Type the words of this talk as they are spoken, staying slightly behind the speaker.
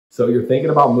So you're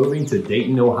thinking about moving to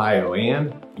Dayton, Ohio,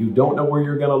 and you don't know where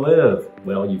you're gonna live?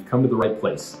 Well, you've come to the right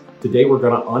place. Today we're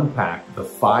gonna unpack the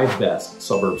 5 best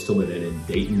suburbs to live in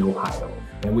Dayton, Ohio.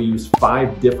 And we use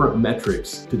 5 different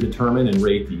metrics to determine and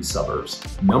rate these suburbs.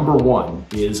 Number 1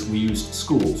 is we used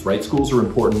schools, right? Schools are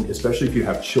important, especially if you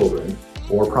have children,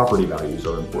 or property values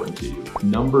are important to you.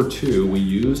 Number 2, we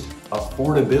used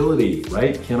affordability,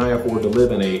 right? Can I afford to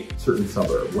live in a certain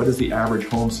suburb? What is the average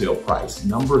home sale price?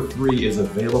 Number 3 is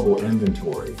available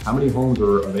inventory. How many homes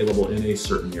are available in a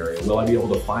certain area? Will I be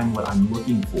able to find what I'm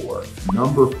looking for?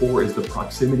 Number 4 is the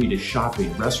proximity to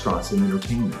shopping, restaurants, and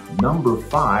entertainment. Number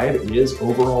 5 is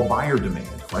overall buyer demand,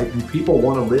 right? Do people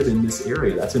want to live in this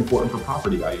area? That's important for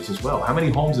property values as well. How many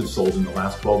homes have sold in the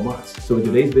last 12 months? So in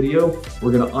today's video,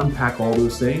 we're going to unpack all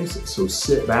those things. So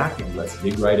sit back and let's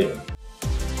dig right in.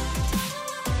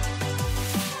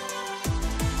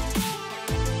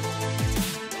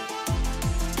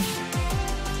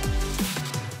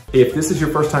 If this is your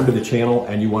first time to the channel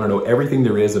and you want to know everything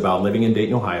there is about living in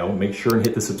Dayton, Ohio, make sure and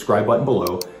hit the subscribe button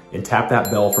below and tap that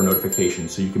bell for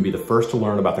notifications so you can be the first to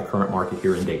learn about the current market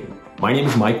here in Dayton. My name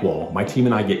is Mike Wall. My team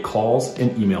and I get calls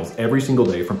and emails every single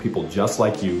day from people just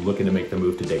like you looking to make the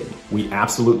move to Dayton. We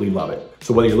absolutely love it.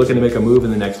 So whether you're looking to make a move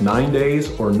in the next 9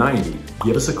 days or 90,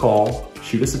 give us a call,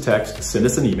 shoot us a text, send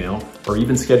us an email, or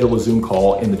even schedule a Zoom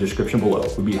call in the description below.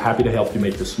 We'd be happy to help you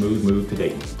make the smooth move to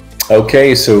Dayton.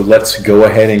 Okay, so let's go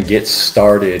ahead and get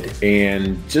started.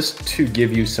 And just to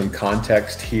give you some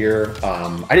context here,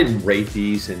 I didn't rate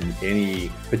these in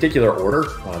any particular order.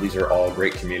 These are all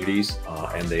great communities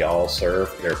and they all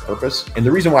serve their purpose. And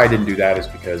the reason why I didn't do that is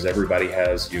because everybody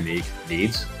has unique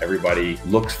needs. Everybody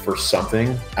looks for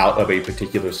something out of a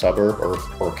particular suburb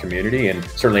or community. And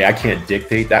certainly I can't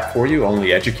dictate that for you,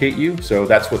 only educate you. So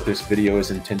that's what this video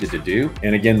is intended to do.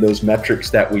 And again, those metrics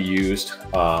that we used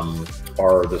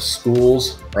are the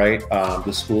schools, right?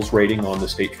 The schools rating on the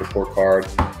state's report card.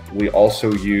 We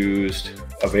also used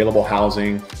available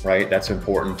housing, right? That's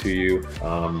important to you.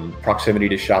 Proximity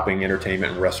to shopping,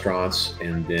 entertainment, and restaurants,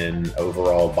 and then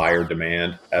overall buyer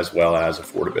demand, as well as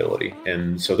affordability.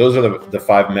 And so those are the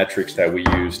 5 metrics that we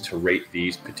use to rate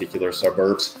these particular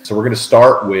suburbs. So we're going to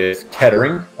start with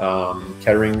Kettering.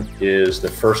 Kettering is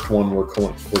the first one we're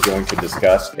going to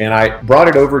discuss. And I brought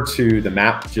it over to the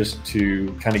map just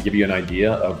to kind of give you an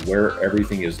idea of where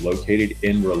everything is located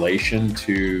in relation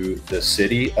to the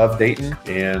city of Dayton.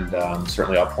 And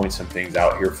certainly I'll point some things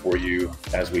out here for you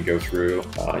as we go through.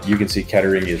 You can see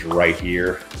Kettering is right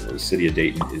here. The city of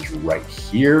Dayton is right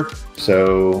here.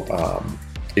 So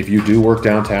if you do work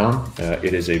downtown,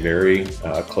 it is a very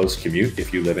close commute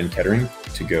if you live in Kettering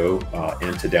to go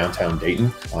into downtown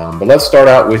Dayton. But let's start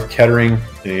out with Kettering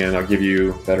and I'll give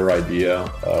you a better idea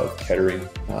of Kettering.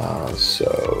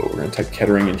 So we're going to type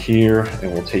Kettering in here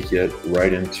and we'll take you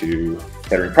right into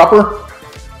Kettering proper.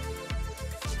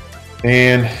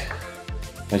 And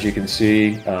as you can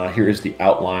see, here is the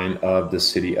outline of the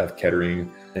city of Kettering.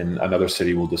 And another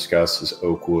city we'll discuss is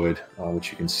Oakwood,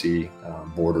 which you can see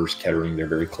borders Kettering. They're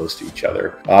very close to each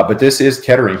other. But this is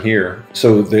Kettering here.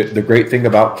 So the great thing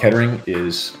about Kettering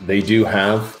is they do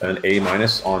have an A-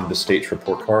 on the state's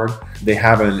report card. They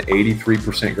have an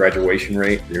 83% graduation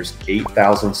rate. There's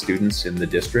 8,000 students in the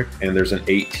district, and there's an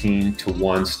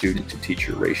 18-to-1 student to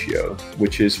teacher ratio,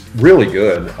 which is really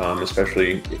good,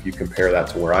 especially if you compare that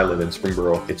to where I live in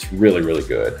Springboro. It's really, really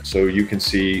good. So you can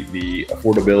see the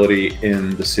affordability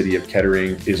in the city of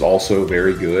Kettering is also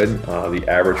very good. The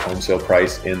average home sale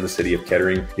price in the city of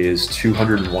Kettering is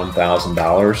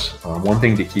 $201,000. One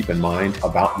thing to keep in mind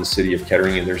about the city of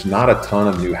Kettering is there's not a ton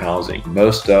of new housing.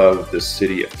 Most of the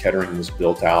city of Kettering was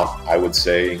built out, I would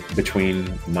say, between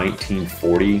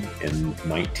 1940 and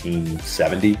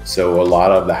 1970. So a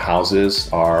lot of the houses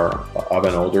are of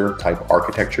an older type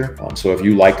architecture. So if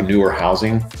you like newer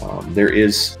housing, there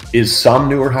is some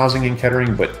newer housing in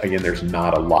Kettering, but again, there's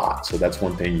not a lot. So that's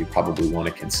one thing you probably want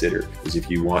to consider is if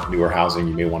you want newer housing,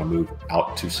 you may want to move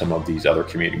out to some of these other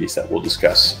communities that we'll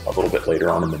discuss a little bit later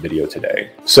on in the video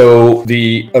today. So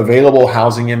the available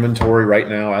housing inventory right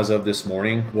now, as of this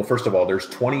morning, well, first of all, there's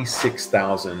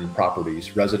 26,000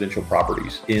 properties, residential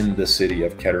properties in the city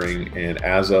of Kettering. And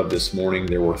as of this morning,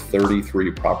 there were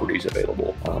 33 properties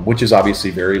available, which is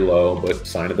obviously very low, but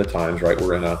sign of the times, right?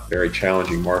 We're in a very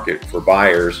challenging market for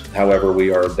buyers. However,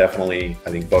 we are definitely,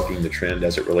 I think, bucking the trend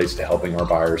as it relates to helping our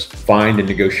buyers find and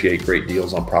negotiate great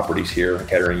deals on properties here,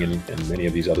 Kettering and many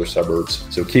of these other suburbs.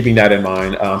 So keeping that in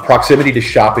mind, proximity to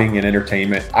shopping and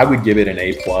entertainment, I would give it an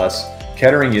A+.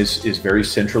 Kettering is very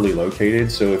centrally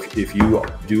located. So if you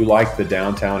do like the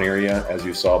downtown area, as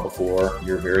you saw before,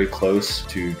 you're very close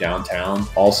to downtown.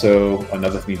 Also,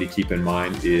 another thing to keep in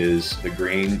mind is the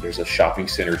Green. There's a shopping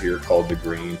center here called the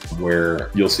Green, where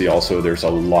you'll see also there's a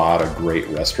lot of great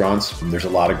restaurants. There's a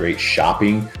lot of great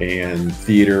shopping and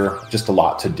theater, just a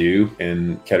lot to do.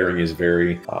 And Kettering is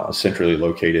very centrally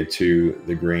located to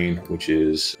the Green, which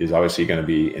is obviously going to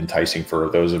be enticing for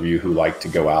those of you who like to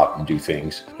go out and do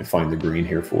things. And find the Green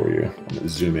here for you. I'm going to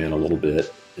zoom in a little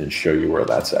bit and show you where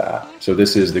that's at. So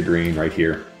this is the Green right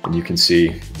here. And you can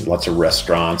see lots of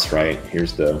restaurants, right?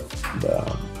 Here's the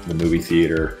movie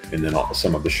theater, and then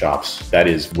some of the shops. That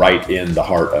is right in the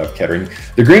heart of Kettering.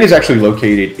 The Green is actually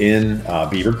located in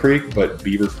Beaver Creek, but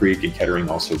Beaver Creek and Kettering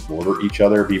also border each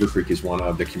other. Beaver Creek is one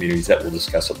of the communities that we'll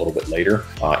discuss a little bit later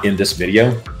in this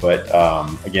video. But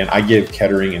again, I give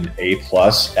Kettering an A+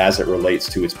 as it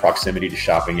relates to its proximity to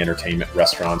shopping, entertainment,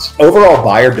 restaurants. Overall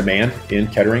buyer demand in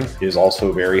Kettering is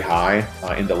also very high.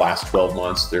 In the last 12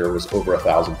 months, there was over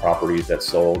 1,000 properties that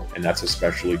sold, and that's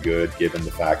especially good given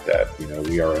the fact that, you know,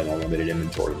 we are in a limited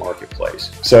inventory marketplace.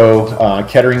 So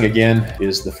Kettering, again,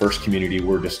 is the first community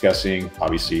we're discussing.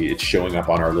 Obviously, it's showing up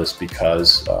on our list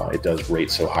because it does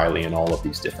rate so highly in all of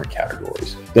these different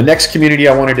categories. The next community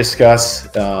I want to discuss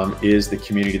is the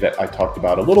community that I talked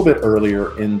about a little bit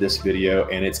earlier in this video,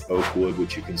 and it's Oakwood,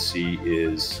 which you can see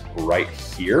is right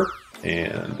here.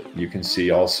 And you can see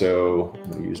also,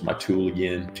 I'm going to use my tool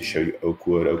again to show you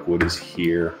Oakwood. Oakwood is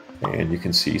here. And you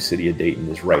can see City of Dayton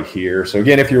is right here. So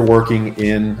again, if you're working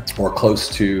in or close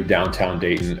to downtown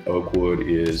Dayton, Oakwood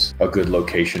is a good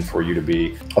location for you to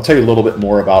be. I'll tell you a little bit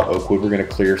more about Oakwood. We're going to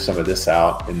clear some of this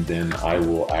out, and then I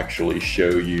will actually show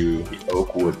you the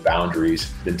Oakwood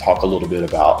boundaries, then talk a little bit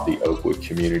about the Oakwood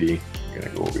community. I'm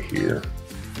going to go over here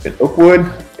in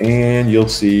Oakwood, and you'll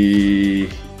see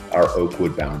our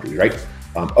Oakwood boundaries, right?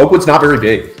 Oakwood's not very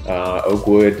big.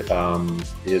 Oakwood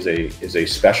is a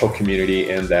special community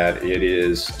in that it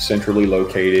is centrally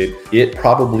located. It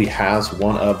probably has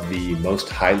one of the most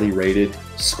highly rated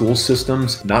school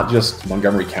systems, not just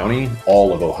Montgomery County,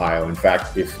 all of Ohio. In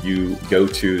fact, if you go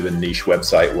to the niche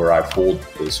website where I pulled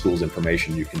the school's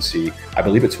information, you can see, I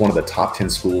believe it's one of the top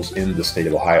 10 schools in the state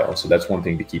of Ohio. So that's one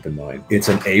thing to keep in mind. It's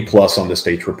an A+ on the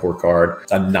state report card,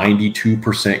 a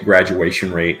 92%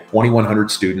 graduation rate,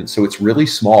 2,100 students. So it's really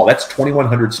small. That's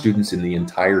 2,100 students in the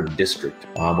entire district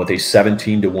with a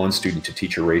 17-to-1 student to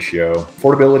teacher ratio.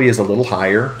 Affordability is a little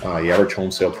higher. The average home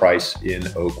sale price in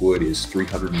Oakwood is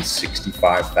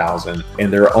 $365,000,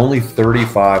 and there are only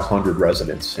 3,500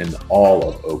 residents in all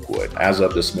of Oakwood. As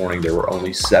of this morning, there were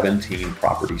only 17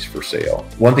 properties for sale.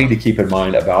 One thing to keep in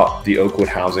mind about the Oakwood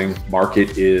housing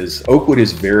market is Oakwood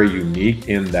is very unique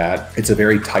in that it's a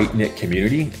very tight-knit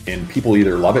community, and people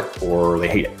either love it or they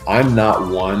hate it. I'm not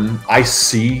one. I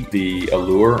see the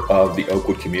allure of the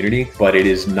Oakwood community, but it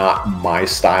is not my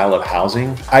style of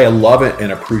housing. I love it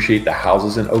and appreciate the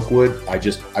houses in Oakwood. I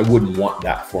wouldn't want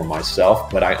that for myself,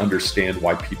 but I understand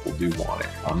why people do want it.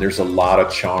 There's a lot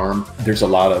of charm. There's a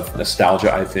lot of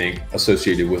nostalgia, I think,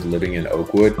 associated with living in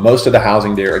Oakwood. Most of the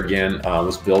housing there, again,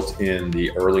 was built in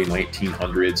the early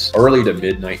 1900s, early to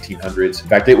mid 1900s. In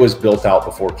fact, it was built out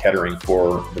before Kettering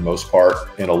for the most part.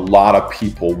 And a lot of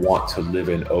people want to live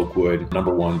in Oakwood,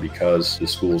 number one, because the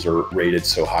schools are rated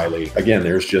so highly. Again,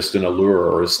 there's just an allure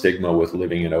or a stigma with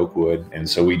living in Oakwood. And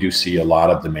so we do see a lot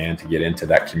of demand to get into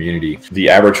that community. The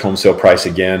average home sale price,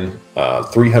 again,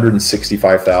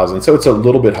 $365,000. So it's a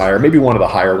little bit higher, maybe one of the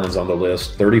higher ones on the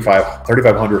list.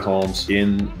 3,500 homes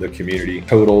in the community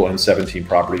total, and 17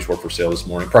 properties were for sale this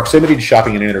morning. Proximity to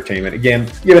shopping and entertainment, again,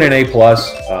 give it an A+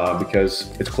 because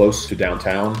it's close to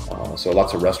downtown. So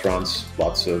lots of restaurants,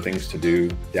 lots of things to do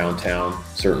downtown.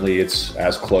 Certainly it's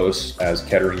as close as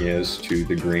Kettering is to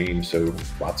the Green, so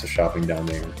lots of shopping down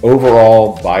there.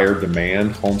 Overall buyer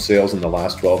demand, home sales in the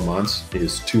last 12 months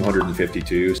is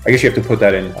 252. I guess you have to put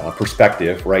that in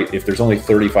perspective, right? If there's only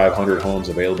 3,500 homes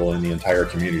available in the entire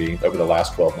community over the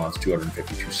last 12 months,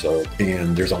 252 sold,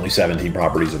 and there's only 17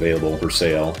 properties available for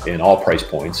sale in all price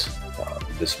points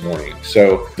this morning.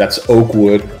 So that's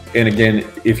Oakwood. And again,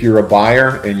 if you're a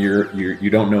buyer and you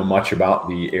don't know much about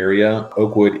the area,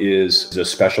 Oakwood is a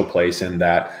special place in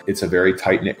that it's a very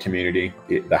tight-knit community.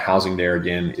 The housing there,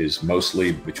 again, is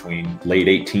mostly between late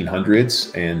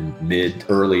 1800s and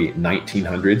mid-early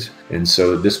 1900s. And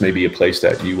so this may be a place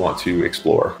that you want to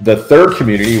explore. The third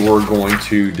community we're going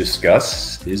to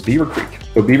discuss is Beaver Creek.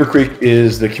 So Beaver Creek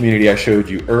is the community I showed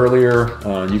you earlier.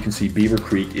 You can see Beaver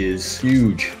Creek is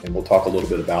huge, and we'll talk a little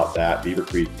bit about that. Beaver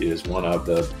Creek is one of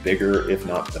the bigger, if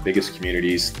not the biggest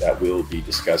communities that we'll be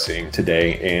discussing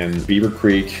today. And Beaver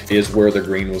Creek is where the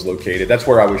green was located. That's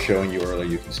where I was showing you earlier.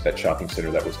 You can see that shopping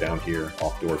center that was down here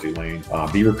off Dorothy Lane.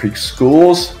 Beaver Creek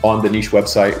schools on the niche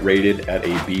website rated at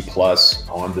a B+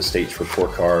 on the state's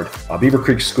report card. Beaver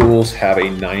Creek schools have a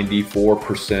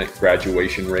 94%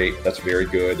 graduation rate. That's very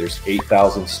good. There's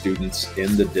 8,000 students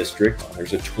in the district.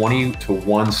 There's a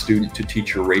 20-to-1 student to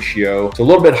teacher ratio. It's a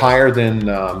little bit higher than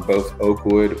both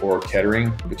Oakwood or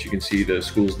Kettering, but you can see the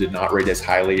schools did not rate as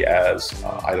highly as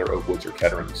either Oakwood's or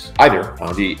Kettering's either.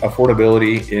 The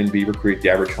affordability in Beaver Creek, the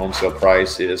average home sale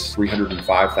price is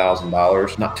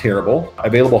 $305,000. Not terrible.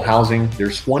 Available housing,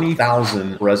 there's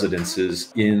 20,000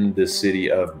 residences in the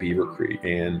city of Beaver Creek.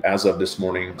 And as of this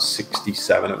morning,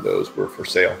 67 of those were for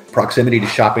sale. Proximity to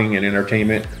shopping and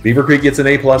entertainment, Beaver Creek gets an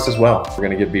A+ as well. We're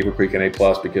going to give Beaver Creek an A+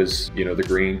 because, you know, the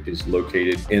green is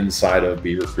located inside of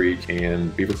Beaver Creek,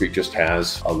 and Beaver Creek just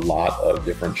has a lot of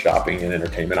different shopping and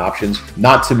entertainment options.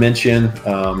 Not to mention,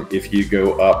 if you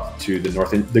go up to the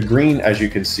north, and the green, as you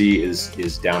can see,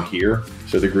 is down here.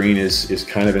 So the green is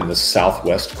kind of in the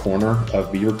southwest corner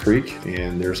of Beaver Creek,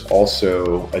 and there's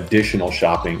also additional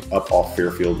shopping up off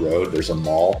Fairfield Road. There's a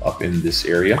mall up in this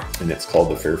area, and it's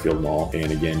called the Fairfield Mall.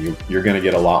 And again, you're going to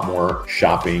get a lot more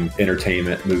shopping,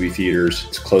 entertainment, movie theaters.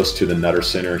 It's close to the Nutter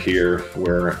Center here,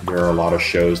 where there are a lot of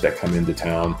shows that come into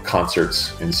town,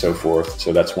 concerts, and so forth.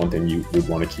 So that's one thing you would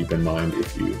want to keep in mind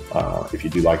if you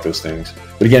do like those things.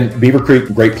 But again, Beaver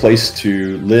Creek, great place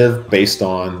to live based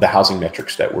on the housing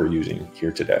metrics that we're using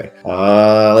here today.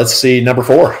 Let's see, number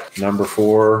four. Number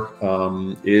four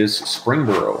is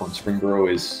Springboro, and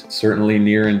Springboro is certainly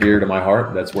near and dear to my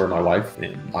heart. That's where my wife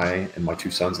and I and my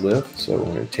 2 sons live. So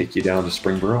I'm going to take you down to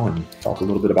Springboro and talk a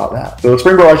little bit about that. So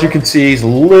Springboro, as you can see, is a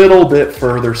little bit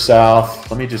further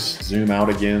south. Let me just zoom out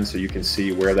again so you can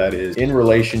see where that is in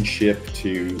relationship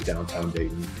to downtown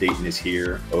Dayton. Dayton is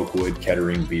here, Oakwood,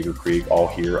 Kettering, Beaver Creek, all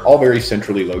here, all very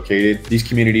centrally located. These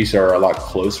communities are a lot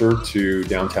closer to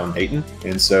downtown Dayton.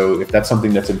 And so if that's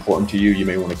something that's important to you, you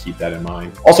may want to keep that in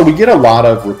mind. Also, we get a lot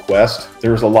of requests.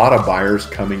 There's a lot of buyers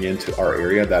coming into our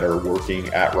area that are working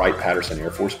at Wright-Patterson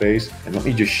Air Force Base. And let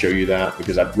me just show you that,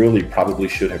 because I really probably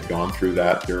should have gone through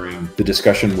that during the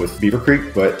discussion with Beaver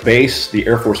Creek. But the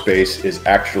Air Force Base is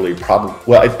actually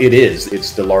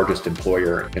it's the largest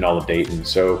employer in all of Dayton.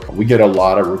 So we get a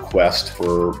lot of requests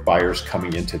for buyers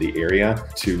coming into the area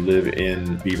to live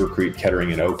in Beaver Creek,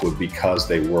 Kettering, and Oakwood because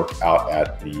they work out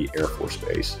at the Air Force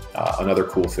Base. Another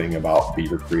cool thing about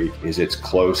Beaver Creek is it's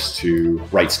close to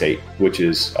Wright State, which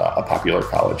is a popular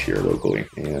college here locally.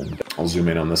 And I'll zoom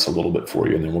in on this a little bit for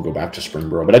you, and then we'll go back to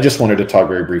Springboro. But I just wanted to talk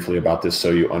very briefly about this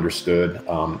so you understood,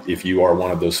 if you are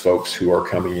one of those folks who are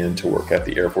coming in to work at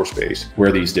the Air Force Base,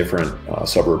 where these different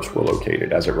suburbs were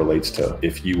located as it relates to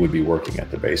if you would be working at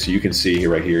the base. So you can see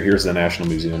right here, here's the National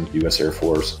Museum, U.S. Air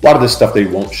Force. A lot of this stuff they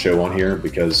won't show on here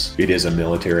because it is a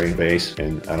military base,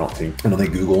 and I don't think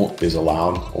Google is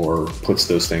allowed or puts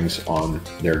those things on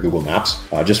their Google Maps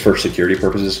just for security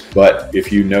purposes. But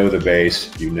if you know the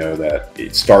base, you know that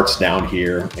it starts down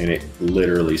here and it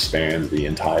literally spans the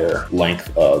entire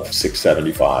length of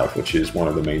 675, which is one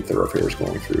of the main thoroughfares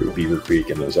going through Beaver Creek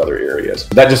and those other areas.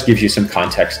 That just gives you some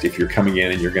context. If you're coming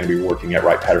in and you're going to be working at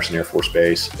Wright-Patterson Air Force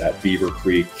Base, that Beaver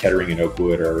Creek, Kettering, and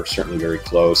Oakwood are certainly very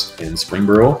close. In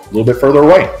Springboro, a little bit further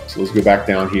away. So let's go back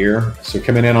down here. So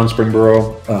coming in on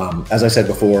Springboro, as I said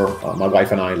before, my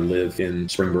wife and I live in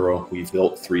Springboro. We've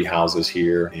built 3 houses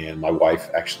here, and my wife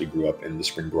actually grew up in the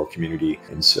Springboro community,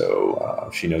 and so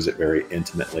she knows it very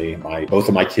intimately. Both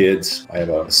of my kids, I have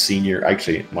a senior,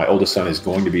 actually my oldest son is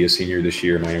going to be a senior this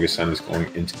year. My youngest son is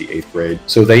going into the 8th grade.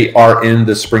 So they are in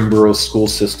the Springboro school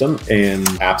system and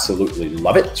absolutely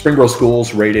love it. Springboro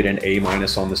schools rated an A-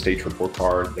 on the state's report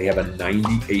card. They have a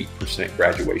 98%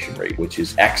 graduation rate, which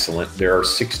is excellent. There are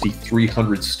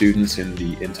 6,300 students in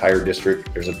the entire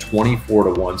district. There's a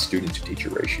 24-to-1 student to teacher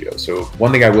ratio. So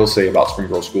one thing I will say about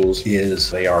Springboro schools is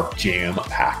they are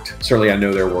jam-packed. Certainly I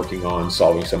know they're working on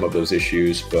solving some of those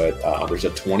issues, but there's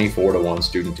a 24-to-1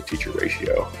 student to teacher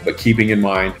ratio. But keeping in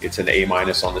mind, it's an A-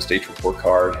 on the state's report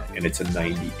card, and it's a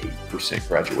 98%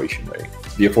 graduation rate.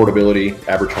 The affordability,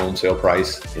 average home sale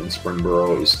price in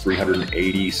Springboro is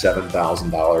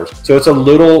 $387,000. So it's a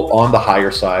little on the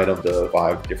higher side of the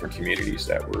 5 different communities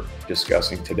that we're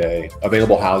discussing today.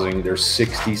 Available housing, there's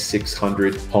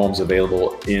 6,600 homes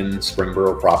available in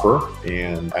Springboro proper,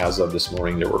 and as of this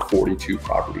morning, there were 42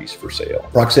 properties for sale.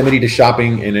 Proximity to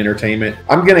shopping and entertainment,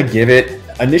 I'm going to give it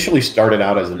initially started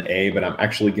out as an A, but I'm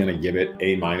actually going to give it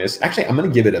A minus. Actually, I'm going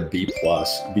to give it a B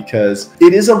plus because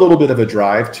it is a little bit of a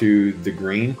drive to the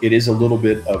green. It is a little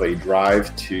bit of a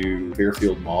drive to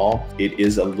Fairfield Mall. It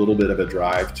is a little bit of a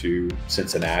drive to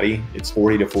Cincinnati. It's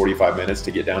 40 to 45 minutes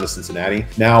to get down to Cincinnati.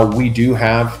 Now, we do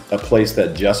have a place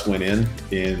that just went in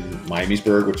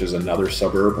Miamisburg, which is another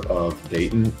suburb of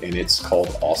Dayton, and it's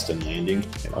called Austin Landing.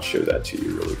 And I'll show that to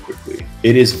you really quickly.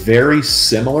 It is very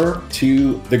similar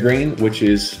to the green, which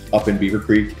is up in Beaver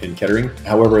Creek and Kettering.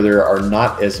 However, there are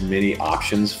not as many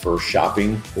options for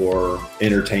shopping or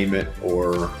entertainment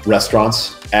or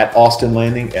restaurants at Austin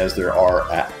Landing as there are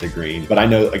at the green. But I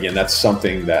know, again, that's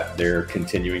something that they're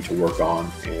continuing to work on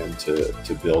and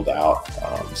to build out.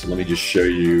 So let me just show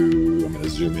you, I'm going to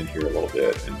zoom in here a little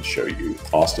bit and show you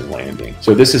Austin Landing.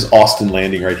 So this is Austin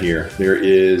Landing right here.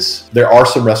 There are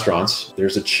some restaurants.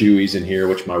 There's a Chewy's in here,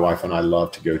 which my wife and I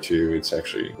love to go to. It's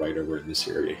actually right over in this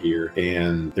area here.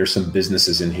 And there's some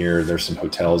businesses in here. There's some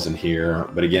hotels in here.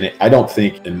 But again, I don't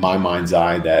think in my mind's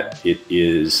eye that it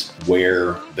is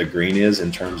where the green is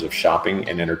in terms of shopping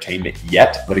and entertainment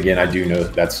yet. But again, I do know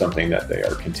that that's something that they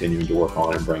are continuing to work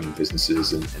on and bringing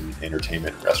businesses and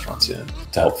entertainment restaurants in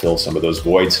to help fill some of those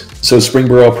voids. So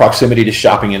Springboro, proximity to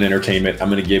shopping and entertainment, I'm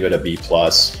going to give it a B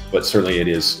plus, but certainly it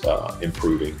is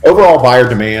improving. Overall buyer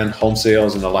demand, home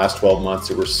sales in the last 12 months,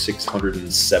 there were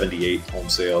 678 home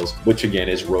sales, which again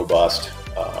is robust.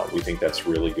 We think that's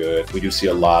really good. We do see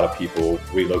a lot of people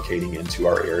relocating into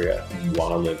our area and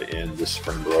want to live in the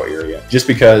Springboro area just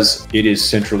because it is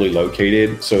centrally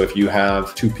located. So if you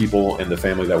have two people in the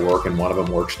family that work and one of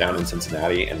them works down in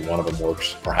Cincinnati and one of them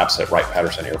works perhaps at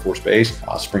Wright-Patterson Air Force Base,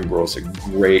 Springboro is a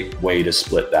great way to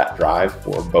split that drive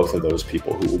for both of those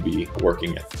people who will be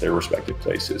working at their respective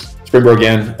places. Springboro,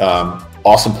 again,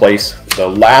 awesome place. The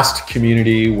last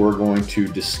community we're going to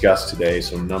discuss today,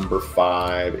 so number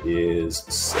 5 is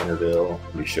Centerville.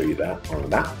 Let me show you that on the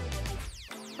map.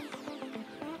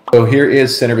 So here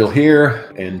is Centerville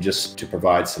here, and just to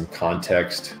provide some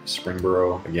context,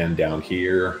 Springboro, again, down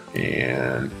here,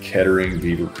 and Kettering,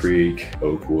 Beaver Creek,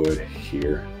 Oakwood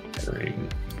here, Kettering,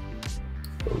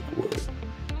 Oakwood,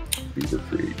 Beaver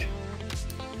Creek,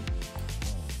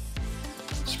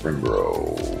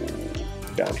 Springboro,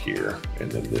 down here,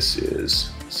 and then this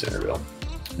is Centerville.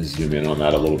 Zoom in on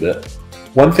that a little bit.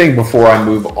 One thing before I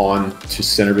move on to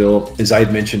Centerville is I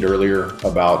had mentioned earlier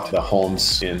about the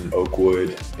homes in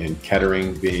Oakwood and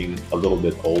Kettering being a little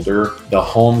bit older. The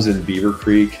homes in Beaver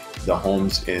Creek, the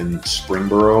homes in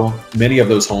Springboro, many of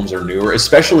those homes are newer,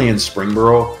 especially in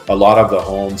Springboro. A lot of the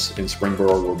homes in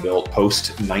Springboro were built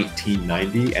post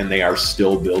 1990, and they are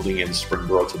still building in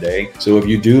Springboro today. So if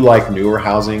you do like newer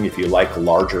housing, if you like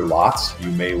larger lots, you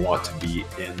may want to be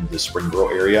in the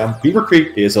Springboro area. Beaver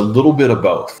Creek is a little bit of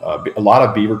both. A lot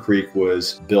of Beaver Creek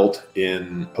was built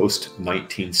in post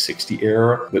 1960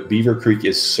 era, but Beaver Creek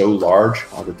is so large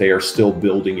that they are still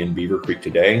building in Beaver Creek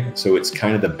today. So it's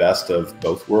kind of the best of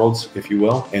both worlds, if you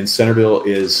will. And Centerville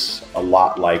is a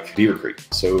lot like Beaver Creek.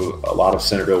 So a lot of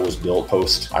Centerville was built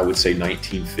post, I would say,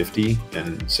 1950,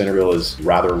 and Centerville is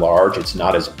rather large. It's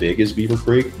not as big as Beaver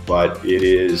Creek, but it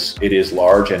is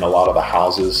large, and a lot of the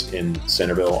houses in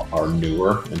Centerville are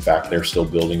newer. In fact, they're still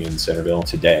building in Centerville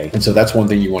today. And so that's one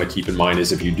thing you want to keep in mind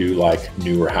is if you do like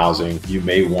newer housing, you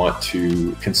may want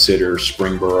to consider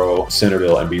Springboro,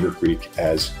 Centerville, and Beaver Creek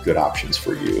as good options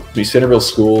for you. The Centerville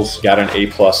schools got an A+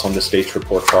 on the state's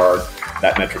report card.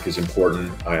 That metric is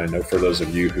important. I know for those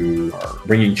of you who are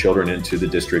bringing children into the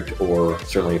district, or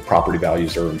certainly property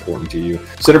values are important to you.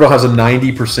 Centerville has a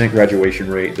 90%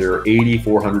 graduation rate. There are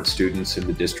 8,400 students in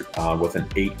the district with an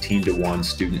 18-to-1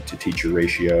 student to teacher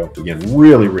ratio. Again,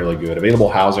 really, really good. Available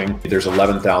housing. There's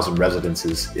 11,000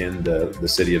 residences in the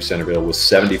city of Centerville with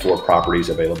 74 properties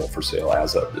available for sale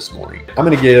as of this morning. I'm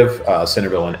going to give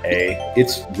Centerville an A.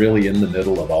 It's really in the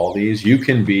middle of all these. You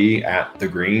can be at the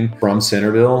green from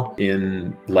Centerville in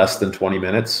less than 20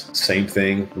 minutes. Same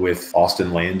thing with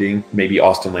Austin Landing. Maybe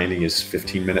Austin Landing is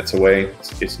 15 minutes away.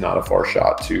 It's not a far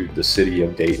shot to the city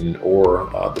of Dayton or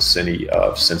the city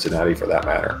of Cincinnati for that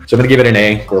matter. So I'm going to give it an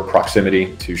A for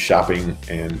proximity to shopping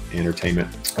and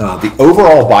entertainment. The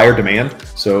overall buyer demand,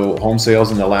 so home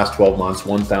sales in the last 12 months,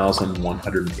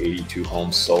 1,182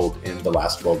 homes sold in the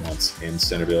last 12 months in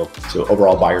Centerville. So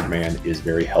overall buyer demand is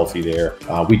very healthy there.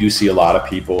 We do see a lot of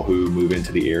people who move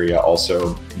into the area.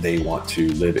 Also, they want to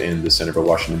live in the Centerville,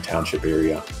 Washington Township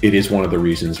area. It is one of the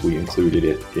reasons we included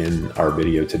it in our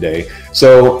video today.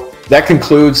 So that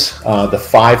concludes the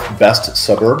 5 best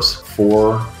suburbs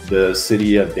for the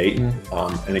city of Dayton.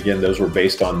 And again, those were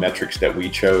based on metrics that we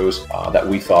chose that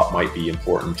we thought might be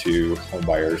important to home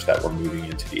buyers that were moving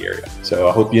into the area. So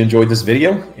I hope you enjoyed this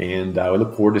video, and I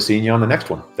look forward to seeing you on the next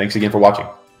one. Thanks again for watching.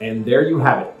 And there you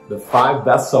have it, the 5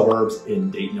 best suburbs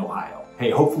in Dayton, Ohio. Hey,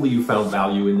 hopefully you found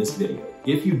value in this video.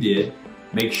 If you did,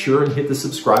 make sure and hit the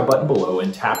subscribe button below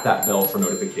and tap that bell for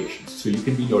notifications so you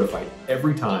can be notified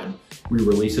every time we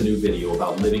release a new video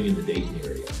about living in the Dayton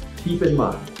area. Keep in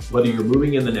mind, whether you're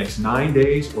moving in the next 9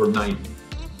 days or 90,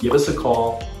 give us a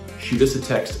call, shoot us a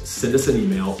text, send us an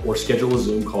email, or schedule a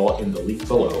Zoom call in the link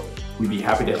below. We'd be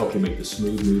happy to help you make the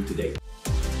smooth move to Dayton.